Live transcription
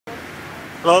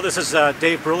Hello, this is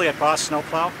Dave Bruley at Boss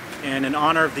Snowplow, and in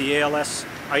honor of the ALS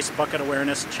Ice Bucket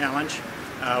Awareness Challenge,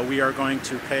 we are going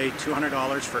to pay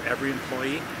 $200 for every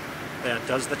employee that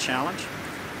does the challenge.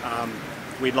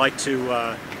 We'd like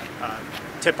to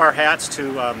tip our hats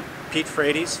to Pete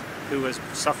Frates, who is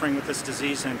suffering with this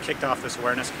disease and kicked off this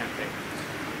awareness campaign.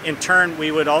 In turn,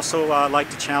 we would also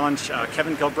like to challenge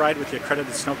Kevin Gilbride with the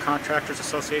Accredited Snow Contractors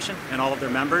Association and all of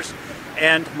their members,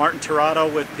 and Martin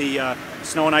Tirado with the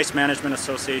Snow and Ice Management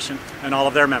Association and all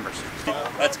of their members.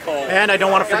 That's cool. And I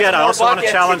don't want to forget, I also want to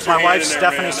challenge my wife,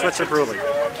 Stephanie Switzer Bruley.